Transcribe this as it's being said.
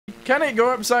can it go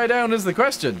upside down is the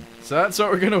question. So that's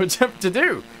what we're going to attempt to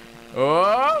do.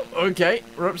 Oh, okay.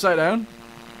 We're upside down.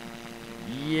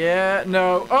 Yeah,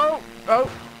 no. Oh, oh.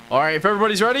 All right, if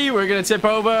everybody's ready, we're going to tip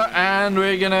over and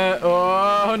we're going to...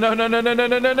 Oh, no, no, no, no, no,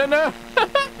 no, no, no, no.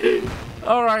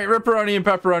 All right, ripperoni and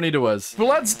pepperoni to us. But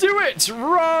let's do it.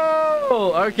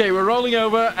 Roll. Okay, we're rolling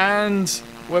over and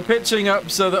we're pitching up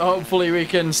so that hopefully we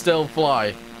can still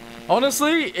fly.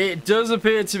 Honestly, it does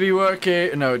appear to be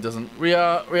working. No, it doesn't. We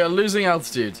are losing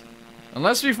altitude.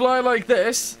 Unless we fly like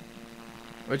this,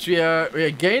 which we are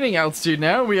gaining altitude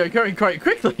now. We are going quite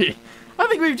quickly. I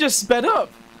think we've just sped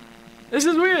up. This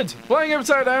is weird. Flying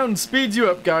upside down speeds you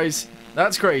up, guys.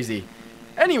 That's crazy.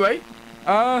 Anyway,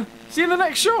 see you in the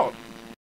next shot.